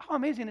once. How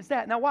amazing is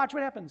that? Now watch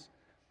what happens.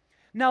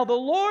 Now the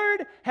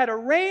Lord had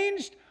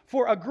arranged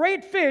for a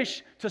great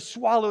fish to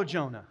swallow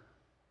Jonah.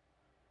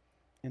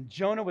 And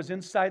Jonah was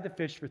inside the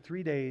fish for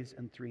 3 days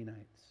and 3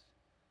 nights.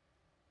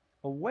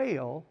 A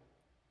whale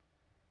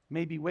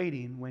may be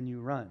waiting when you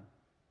run.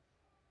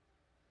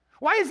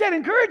 Why is that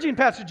encouraging,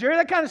 Pastor Jerry?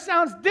 That kind of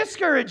sounds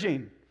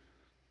discouraging.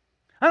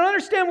 I don't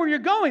understand where you're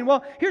going.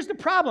 Well, here's the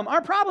problem.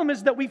 Our problem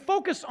is that we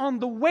focus on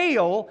the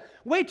whale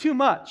way too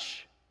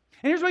much.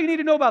 And here's what you need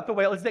to know about the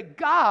whale, is that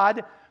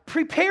God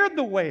prepared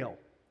the whale.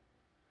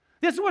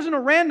 This wasn't a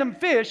random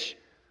fish.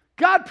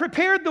 God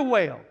prepared the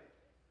whale.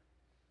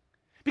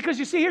 Because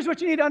you see, here's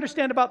what you need to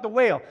understand about the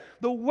whale.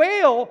 The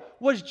whale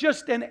was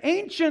just an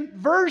ancient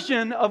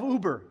version of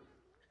Uber.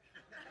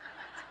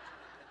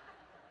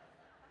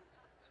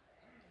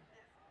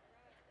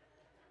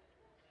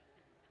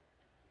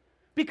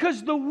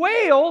 Because the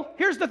whale,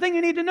 here's the thing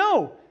you need to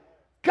know.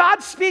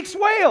 God speaks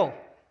whale.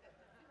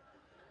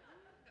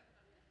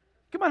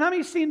 Come on, how many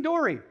have seen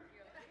Dory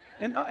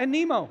and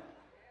Nemo?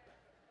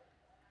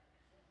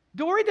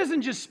 Dory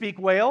doesn't just speak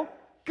whale.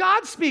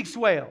 God speaks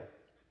whale.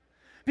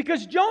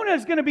 Because Jonah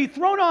is going to be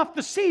thrown off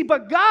the sea,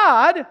 but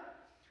God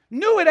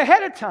knew it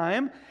ahead of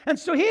time, and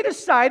so he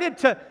decided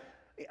to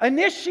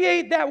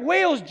initiate that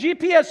whale's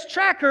GPS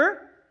tracker,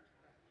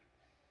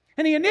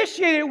 and he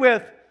initiated it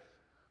with,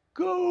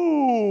 go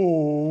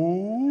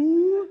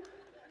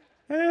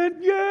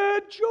and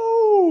get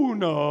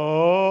Jonah.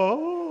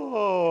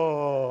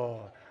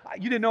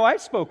 You didn't know I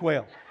spoke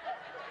whale.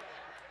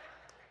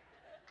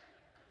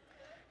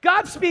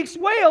 God speaks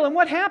whale, and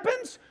what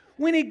happens?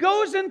 When he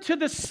goes into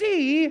the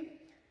sea,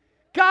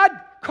 God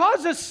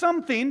causes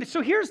something.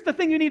 So here's the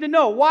thing you need to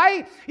know.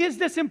 Why is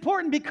this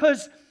important?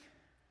 Because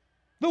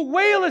the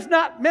whale is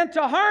not meant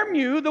to harm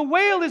you. The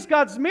whale is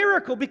God's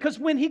miracle, because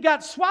when he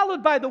got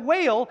swallowed by the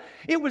whale,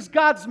 it was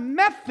God's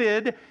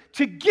method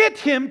to get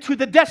him to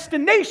the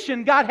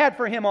destination God had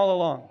for him all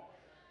along.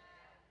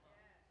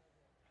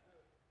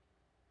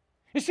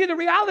 You see, the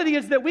reality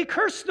is that we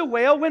curse the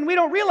whale when we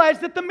don't realize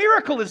that the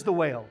miracle is the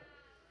whale.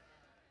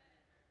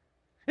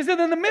 Is that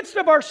in the midst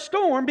of our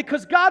storm,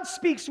 because God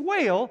speaks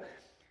whale,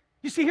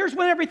 you see, here's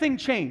when everything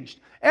changed.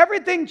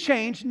 Everything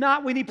changed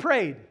not when he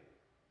prayed.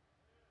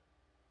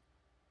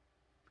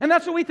 And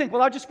that's what we think.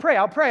 Well, I'll just pray.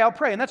 I'll pray.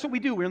 And that's what we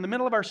do. We're in the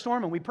middle of our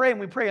storm and we pray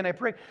and I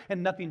pray,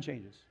 and nothing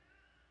changes.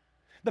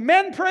 The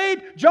men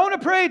prayed, Jonah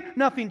prayed,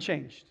 nothing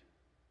changed.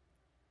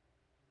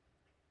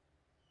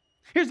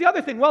 Here's the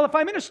other thing. Well, if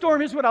I'm in a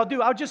storm, here's what I'll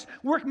do. I'll just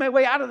work my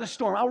way out of the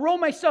storm. I'll roll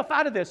myself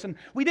out of this. And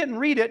we didn't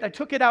read it. I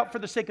took it out for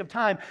the sake of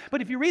time.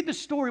 But if you read the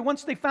story,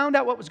 once they found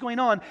out what was going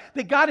on,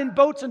 they got in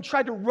boats and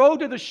tried to row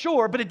to the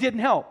shore, but it didn't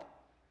help.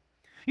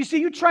 You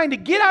see, you trying to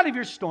get out of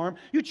your storm,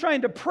 you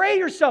trying to pray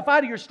yourself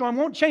out of your storm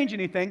won't change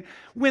anything.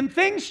 When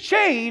things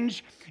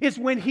change is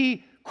when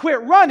he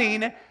quit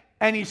running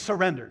and he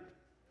surrendered.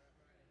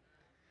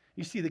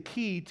 You see, the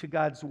key to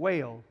God's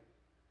whale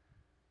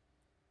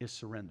is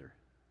surrender.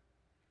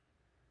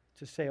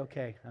 To say,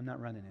 okay, I'm not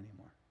running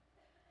anymore.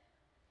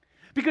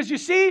 Because you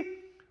see,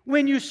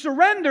 when you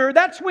surrender,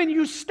 that's when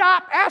you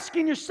stop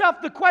asking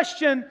yourself the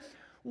question,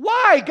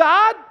 why,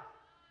 God?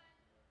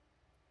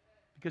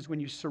 Because when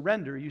you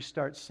surrender, you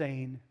start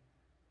saying,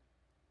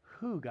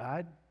 Who,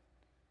 God,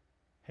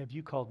 have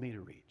you called me to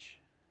reach?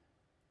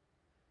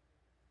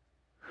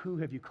 Who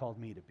have you called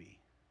me to be?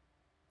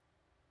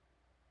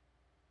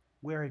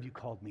 Where have you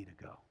called me to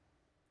go?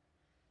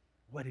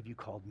 What have you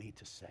called me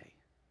to say?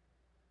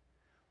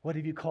 What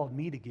have you called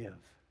me to give?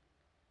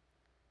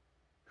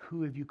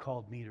 Who have you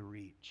called me to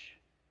reach?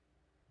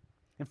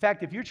 In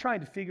fact, if you're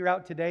trying to figure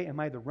out today, am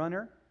I the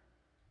runner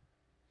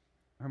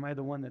or am I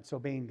the one that's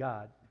obeying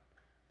God,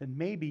 then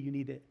maybe you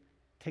need to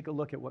take a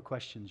look at what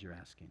questions you're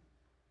asking.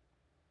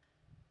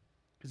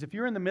 Because if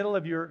you're in the middle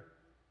of your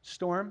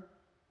storm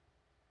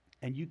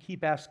and you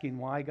keep asking,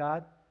 why,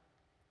 God?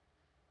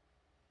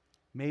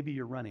 Maybe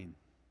you're running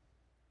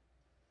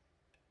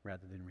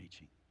rather than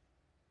reaching.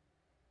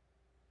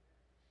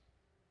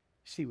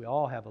 See, we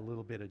all have a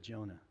little bit of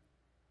Jonah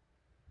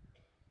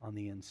on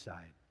the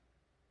inside.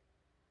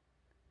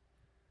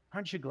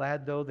 Aren't you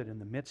glad, though, that in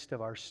the midst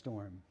of our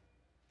storm,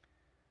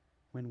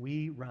 when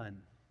we run,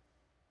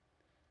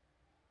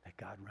 that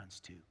God runs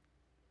too?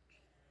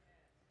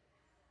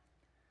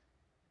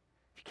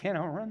 You can't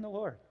outrun the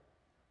Lord.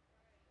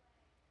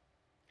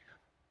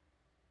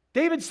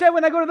 David said,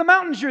 when I go to the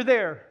mountains, you're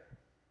there.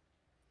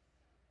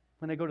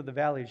 When I go to the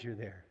valleys, you're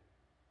there.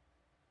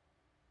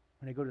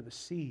 When I go to the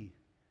sea,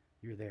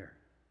 you're there.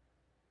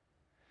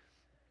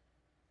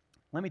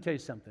 Let me tell you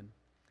something.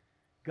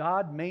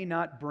 God may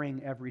not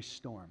bring every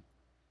storm.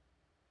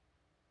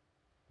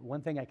 But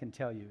one thing I can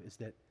tell you is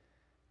that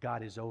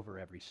God is over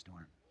every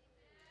storm.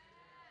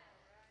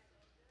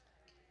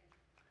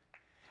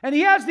 And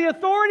He has the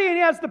authority and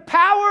He has the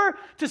power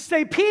to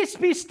say, peace,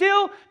 be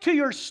still to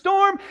your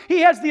storm. He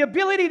has the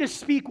ability to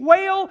speak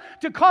whale,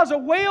 to cause a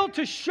whale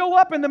to show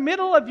up in the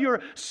middle of your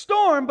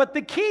storm. But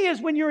the key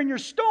is when you're in your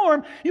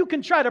storm, you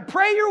can try to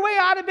pray your way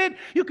out of it.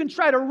 You can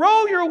try to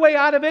row your way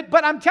out of it.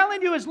 But I'm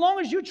telling you, as long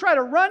as you try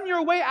to run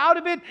your way out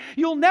of it,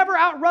 you'll never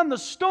outrun the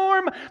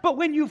storm. But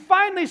when you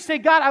finally say,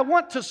 God, I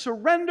want to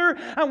surrender.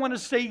 I want to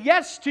say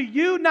yes to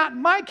you. Not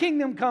my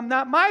kingdom come,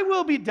 not my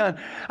will be done.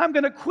 I'm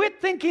going to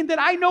quit thinking that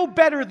I know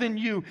better than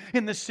you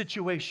in this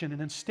situation, and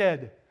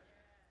instead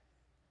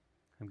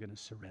I'm going to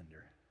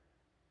surrender.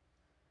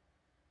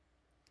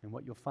 And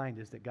what you'll find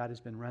is that God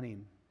has been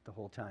running the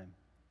whole time.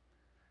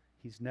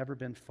 He's never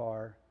been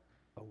far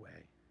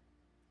away.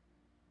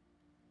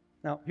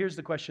 Now, here's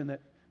the question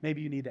that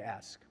maybe you need to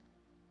ask.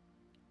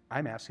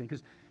 I'm asking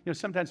because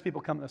sometimes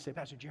people come and they'll say,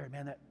 Pastor Jared,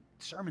 man, that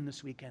sermon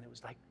this weekend, it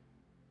was like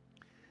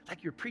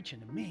you're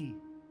preaching to me.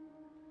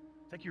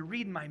 It's like you're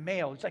reading my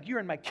mail. It's like you're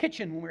in my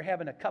kitchen when we're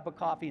having a cup of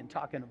coffee and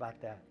talking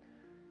about that.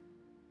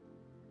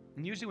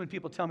 And usually when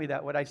people tell me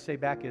that, what I say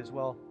back is,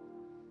 well,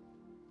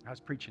 I was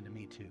preaching to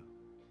me too.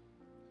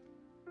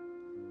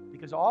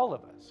 Because all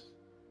of us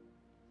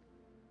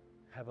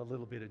have a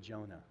little bit of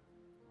Jonah.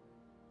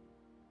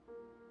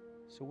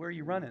 So where are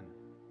you running?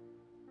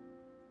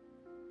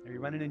 Are you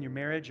running in your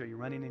marriage? Are you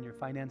running in your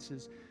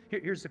finances?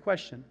 Here's the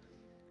question.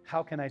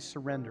 How can I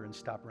surrender and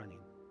stop running?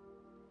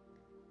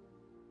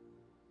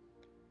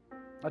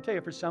 I'll tell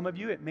you, for some of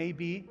you, it may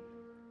be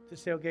to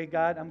say, okay,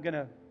 God, I'm going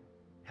to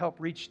help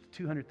reach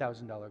the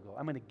 $200,000 goal.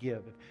 I'm going to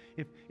give.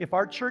 If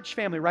our church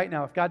family right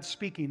now, if God's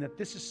speaking that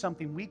this is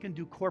something we can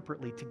do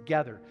corporately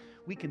together,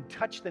 we can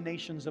touch the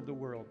nations of the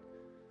world.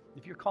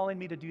 If you're calling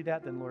me to do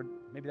that, then Lord,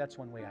 maybe that's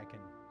one way I can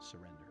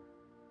surrender.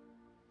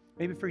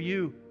 Maybe for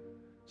you,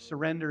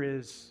 surrender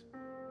is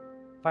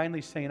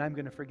finally saying, I'm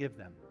going to forgive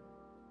them.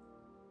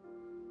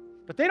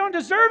 But they don't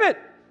deserve it.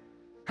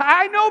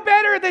 I know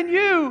better than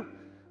you.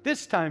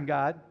 This time,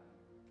 God.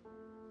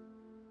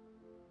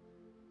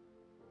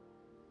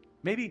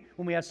 Maybe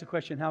when we ask the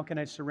question, how can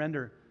I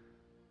surrender?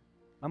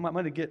 I'm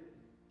going to get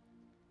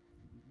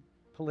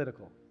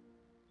political.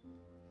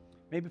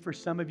 Maybe for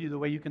some of you, the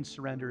way you can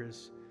surrender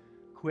is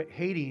quit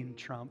hating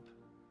Trump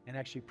and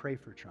actually pray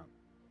for Trump.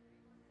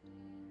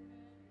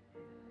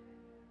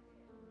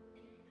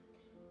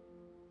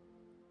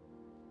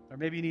 Or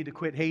maybe you need to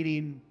quit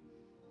hating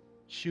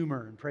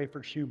Schumer and pray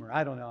for Schumer.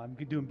 I don't know. I'm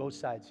doing both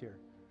sides here.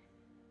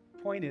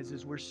 Point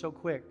is we're so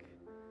quick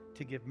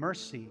to give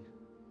mercy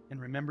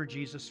and remember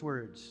Jesus'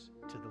 words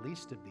to the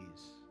least of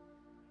these.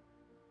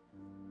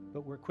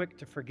 But we're quick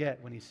to forget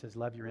when He says,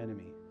 love your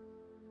enemy.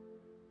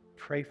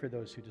 Pray for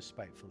those who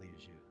despitefully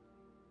use you.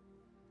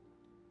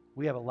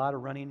 We have a lot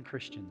of running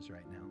Christians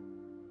right now.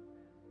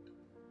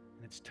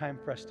 And it's time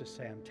for us to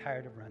say, I'm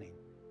tired of running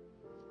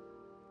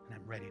and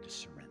I'm ready to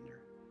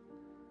surrender.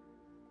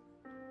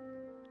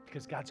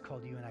 Because God's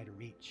called you and I to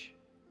reach.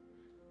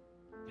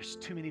 There's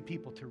too many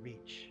people to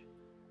reach.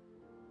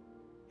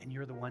 And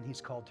you're the one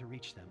He's called to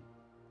reach them.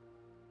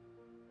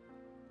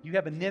 You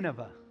have a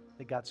Nineveh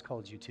that God's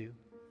called you to.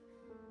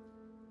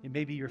 It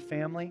may be your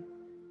family.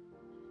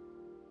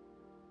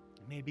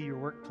 It may be your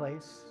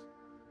workplace.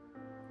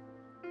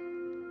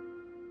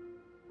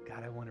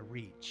 God, I want to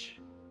reach.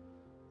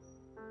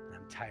 And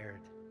I'm tired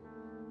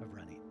of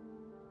running.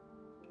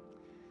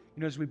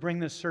 As we bring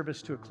this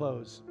service to a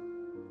close,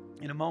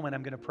 in a moment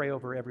I'm going to pray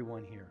over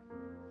everyone here.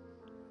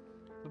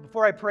 But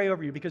before I pray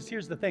over you, because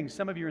here's the thing,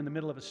 some of you are in the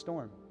middle of a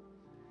storm.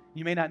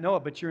 You may not know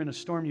it, but you're in a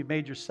storm you've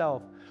made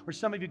yourself. Or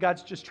some of you,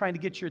 God's just trying to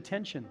get your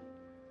attention.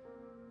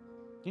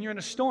 And you're in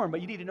a storm,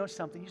 but you need to know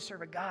something. You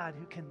serve a God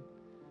who can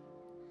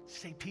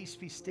say, peace,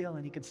 be still,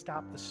 and He can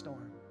stop the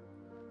storm.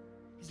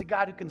 He's a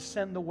God who can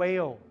send the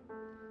whale.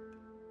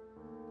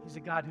 He's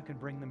a God who can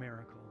bring the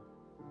miracle.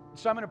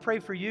 So I'm going to pray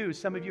for you.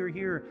 Some of you are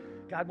here.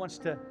 God wants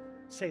to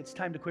say it's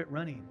time to quit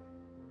running.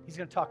 He's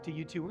going to talk to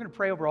you too. We're going to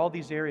pray over all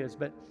these areas.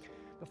 But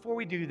before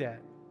we do that,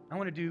 I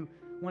want to do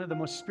one of the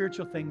most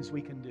spiritual things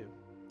we can do.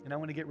 And I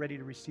want to get ready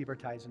to receive our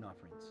tithes and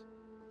offerings.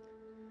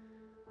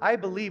 I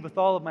believe with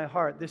all of my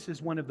heart this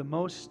is one of the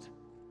most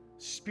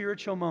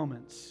spiritual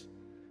moments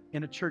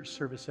in a church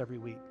service every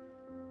week.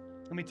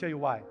 Let me tell you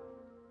why.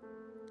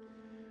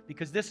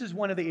 Because this is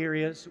one of the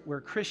areas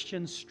where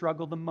Christians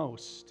struggle the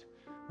most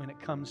when it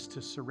comes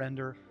to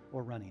surrender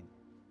or running.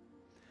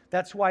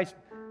 That's why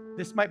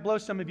this might blow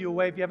some of you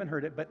away if you haven't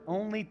heard it, but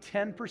only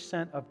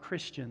 10% of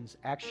Christians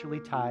actually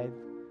tithe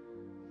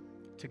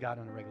to God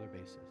on a regular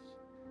basis.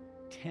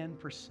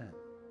 10%.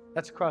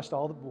 That's across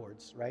all the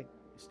boards, right?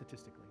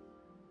 Statistically.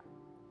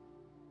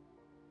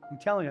 I'm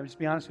telling you, I'm just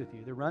be honest with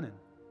you, they're running.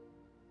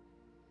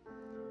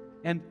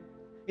 And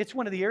it's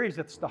one of the areas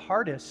that's the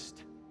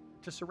hardest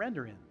to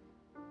surrender in.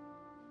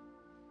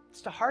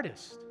 It's the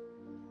hardest.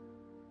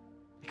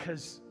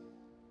 Because,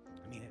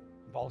 it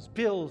involves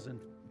bills and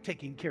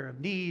taking care of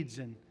needs.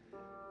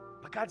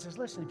 But God says,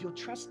 listen, if you'll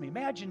trust me,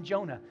 imagine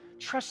Jonah,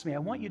 trust me, I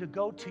want you to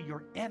go to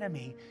your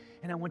enemy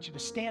and I want you to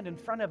stand in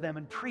front of them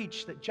and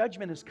preach that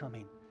judgment is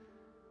coming.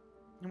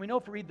 And we know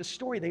if we read the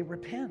story, they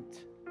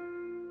repent.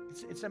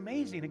 It's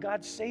amazing that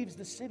God saves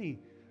the city.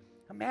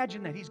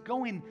 Imagine that. He's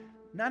going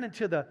not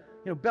into the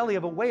belly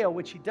of a whale,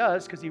 which He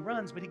does because He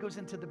runs, but He goes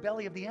into the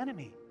belly of the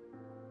enemy.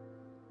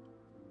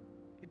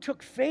 It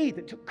took faith.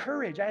 It took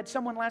courage. I had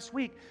someone last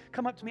week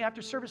come up to me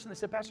after service and they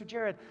said, Pastor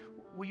Jared,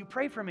 will you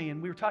pray for me?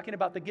 And we were talking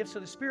about the gifts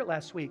of the Spirit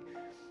last week.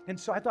 And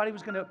so I thought he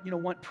was going to,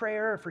 want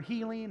prayer for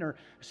healing or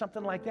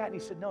something like that. And he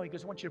said, no. He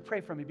goes, I want you to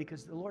pray for me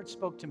because the Lord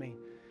spoke to me.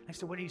 I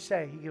said, what do you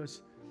say? He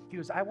goes,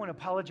 I want to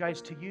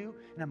apologize to you,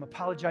 and I'm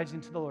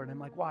apologizing to the Lord. And I'm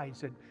like, why? He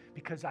said,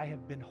 because I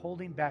have been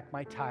holding back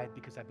my tithe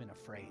because I've been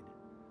afraid.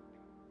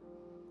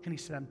 And he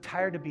said, I'm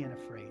tired of being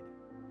afraid,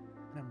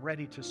 and I'm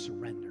ready to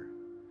surrender.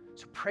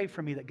 So pray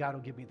for me that God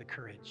will give me the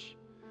courage.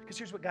 Because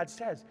here's what God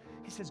says.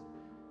 He says,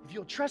 if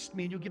you'll trust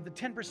me and you'll give the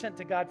 10%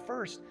 to God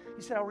first,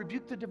 He said, I'll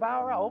rebuke the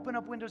devourer, I'll open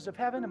up windows of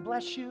heaven and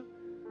bless you.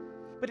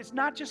 But it's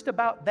not just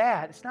about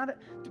that.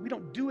 We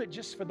don't do it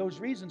just for those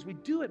reasons. We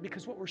do it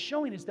because what we're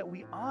showing is that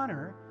we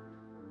honor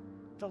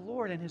the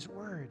Lord and His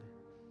Word.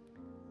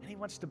 And He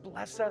wants to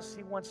bless us,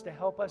 He wants to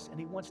help us, and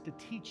He wants to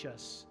teach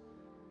us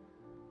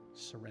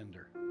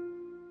surrender.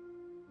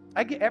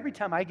 Every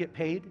time I get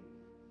paid,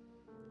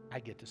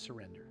 I get to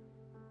surrender.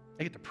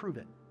 I get to prove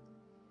it.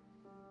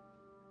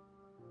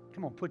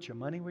 Come on, put your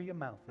money where your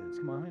mouth is.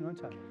 Come on, one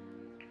time.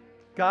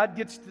 God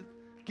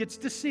gets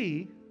to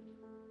see,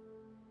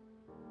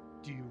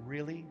 do you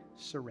really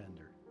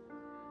surrender?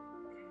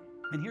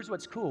 And here's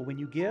what's cool. When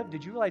you give,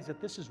 did you realize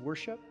that this is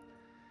worship?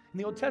 In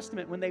the Old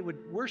Testament, when they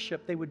would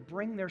worship, they would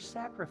bring their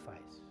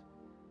sacrifice.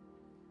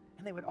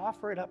 And they would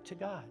offer it up to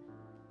God.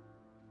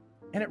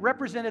 And it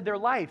represented their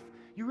life.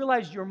 You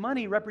realize your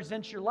money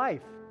represents your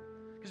life.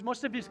 Because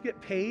most of us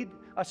get paid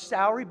a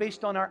salary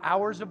based on our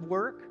hours of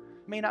work.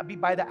 It may not be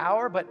by the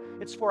hour, but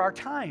it's for our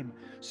time.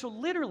 So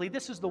literally,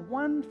 this is the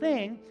one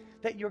thing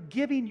that you're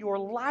giving your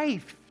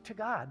life to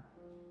God.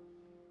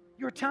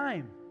 Your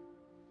time.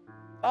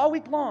 All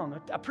week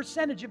long, a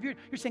percentage of you're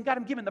saying, God,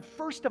 I'm giving the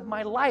first of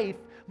my life,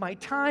 my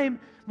time,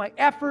 my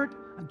effort,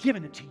 I'm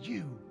giving it to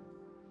you.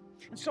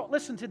 And so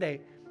listen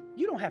today,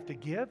 you don't have to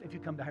give if you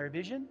come to Higher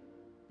Vision.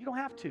 You don't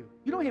have to.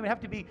 You don't have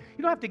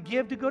to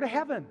give to go to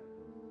heaven.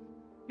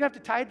 You have to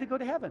tithe to go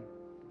to heaven.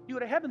 You go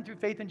to heaven through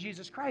faith in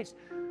Jesus Christ.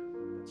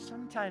 But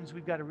sometimes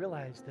we've got to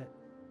realize that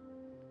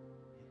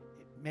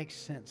it makes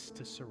sense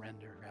to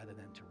surrender rather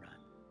than to run.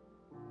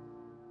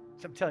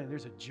 So I'm telling you,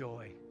 there's a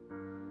joy.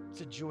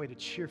 It's a joy to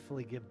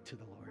cheerfully give to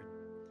the Lord.